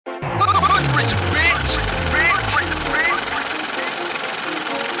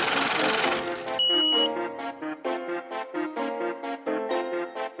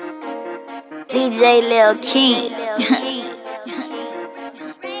DJ Lil King.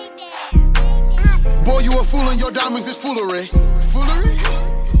 Boy, you a fool and your diamonds is foolery. Foolery?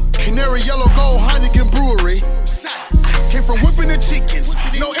 Canary yellow gold Heineken brewery. Came from whipping the chickens,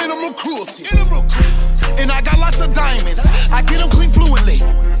 no animal cruelty. And I got lots of diamonds, I get them clean fluently.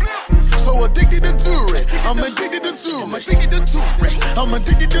 So addicted to jewelry, I'm addicted to jewelry. I'm addicted to jewelry. I'm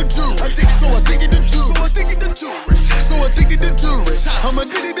addicted to jewelry. So addicted to jewelry. So addicted to jewelry. So addicted to jewelry. I'm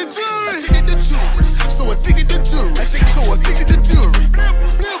addicted to jewelry. Addicted to jewelry. So addicted to jewelry. So addicted to jewelry.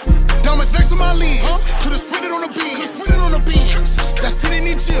 Diamonds next to my lens, could've split it on the beans. That's 10 in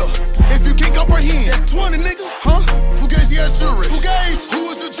each year. If you can't comprehend, that's 20, nigga. Huh? Fugazi has jewelry. Fugazi. Who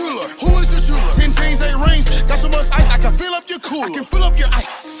is the jeweler? Who is the jeweler? 10 chains, 8 rings. Got so much ice, I can fill up your cooler. I can fill up your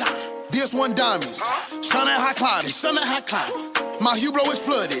ice. This one diamonds, shine at high climbing, My Hublot is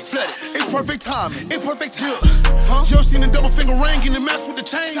flooded, It's perfect timing, it's perfect time. You ever seen a double finger ring and it mess with the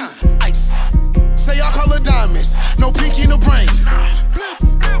chain? Ice. Say y'all call her diamonds, no pinky in the brain.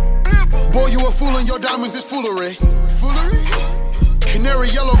 Boy, you a fool and your diamonds is foolery. Foolery? Canary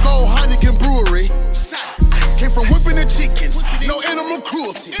yellow gold Heineken brewery. Came from whipping the chickens, no animal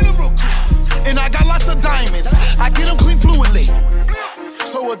cruelty. And I got lots of diamonds, I get them clean fluently.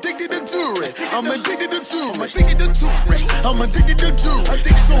 So addicted to jewelry, I'm addicted to jewelry. I'm addicted to jewelry. I'm addicted to jewelry.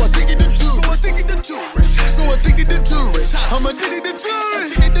 So addicted to jewelry. So addicted to jewelry. So addicted to jewelry. I'm addicted to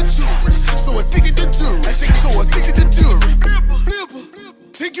jewelry. Addicted to jewelry. So addicted to jewelry. So addicted to jewelry.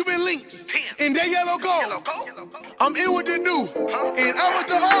 Think you been linked in that yellow gold. I'm in with the new and out with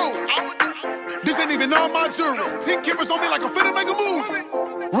the old. This ain't even on my jewelry. 10 cameras on me like I'm finna make a movie.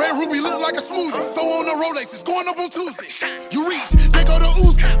 Red ruby look like a smoothie. Throw on the Rolex, it's going up on Tuesday. You reach, they go to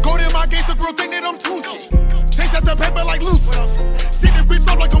Uzi. Go to my gangsta girl, think that I'm Tucci. Chase out the paper like Lucy. Sit the bitch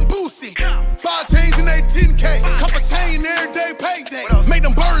up like I'm Boosie. 5 chains and they 10K. Cup of chain every day, payday. Make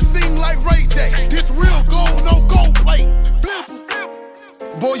them birds sing like Ray J. This real gold, no gold plate. Flip.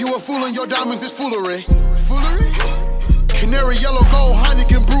 Boy, you a fool and your diamonds is foolery. Foolery? Canary yellow gold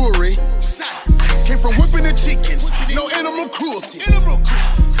Heineken brewery. Came from whipping the chickens, no animal cruelty.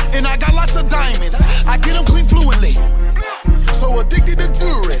 And I got lots of diamonds, I get them clean fluently. So addicted to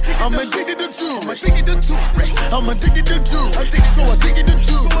jewelry, I'm addicted to jewelry. I'm addicted to jewelry. I'm addicted to jewelry. So addicted to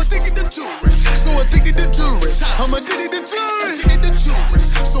jewelry. So addicted to jewelry. So addicted to jewelry. I'm addicted to jewelry.